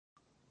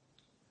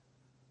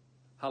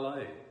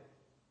Hello.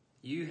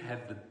 You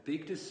have the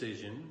big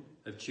decision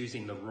of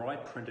choosing the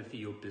right printer for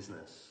your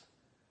business.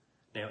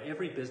 Now,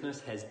 every business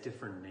has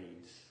different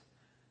needs.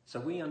 So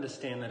we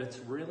understand that it's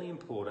really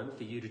important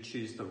for you to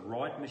choose the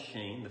right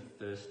machine the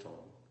first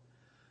time.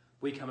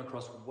 We come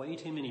across way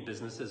too many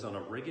businesses on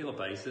a regular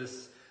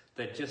basis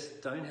that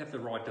just don't have the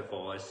right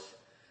device,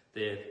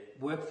 their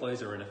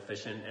workflows are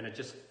inefficient, and it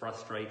just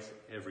frustrates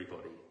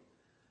everybody.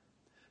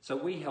 So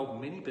we help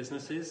many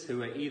businesses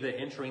who are either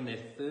entering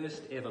their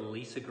first ever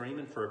lease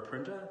agreement for a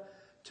printer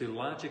to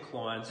larger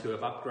clients who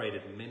have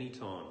upgraded many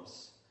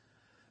times.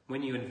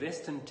 When you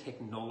invest in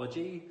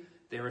technology,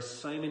 there are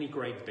so many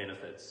great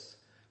benefits.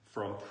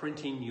 From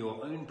printing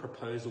your own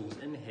proposals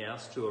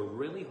in-house to a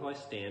really high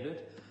standard,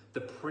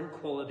 the print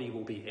quality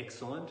will be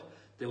excellent,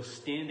 they'll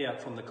stand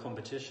out from the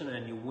competition,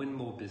 and you'll win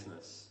more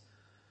business.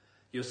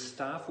 Your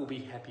staff will be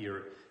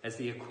happier as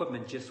the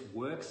equipment just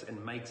works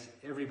and makes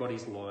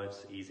everybody's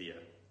lives easier.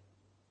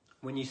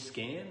 When you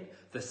scan,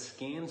 the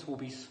scans will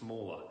be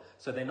smaller,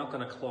 so they're not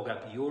going to clog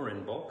up your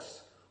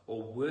inbox,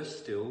 or worse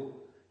still,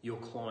 your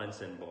client's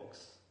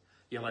inbox.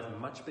 You'll have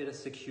much better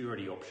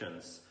security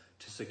options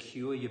to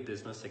secure your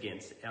business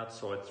against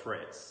outside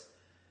threats.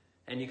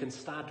 And you can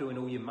start doing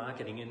all your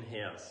marketing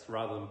in-house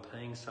rather than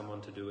paying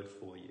someone to do it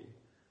for you.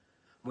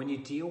 When you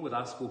deal with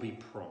us, we'll be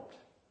prompt.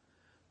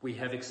 We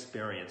have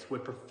experience, we're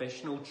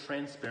professional,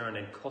 transparent,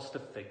 and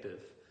cost-effective.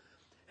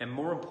 And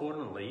more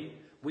importantly,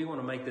 we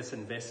want to make this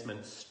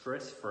investment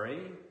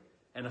stress-free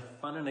and a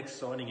fun and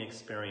exciting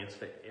experience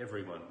for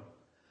everyone.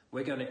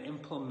 We're going to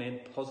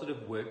implement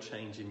positive work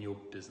change in your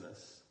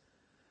business.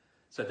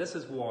 So this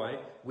is why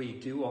we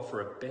do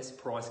offer a best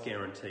price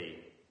guarantee.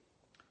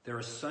 There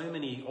are so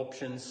many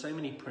options, so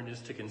many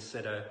printers to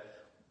consider.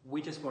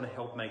 We just want to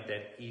help make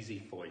that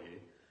easy for you.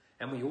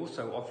 And we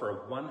also offer a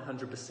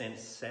 100%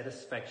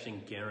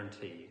 satisfaction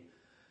guarantee.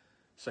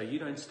 So you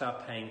don't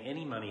start paying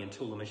any money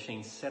until the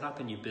machine's set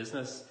up in your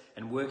business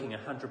and working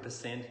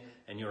 100%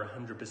 and you're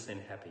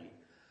 100% happy.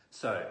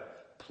 So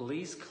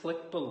please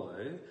click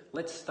below.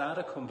 Let's start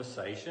a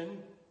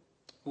conversation.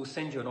 We'll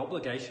send you an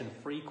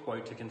obligation-free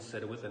quote to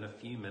consider within a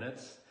few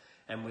minutes,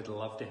 and we'd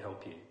love to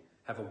help you.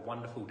 Have a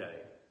wonderful day.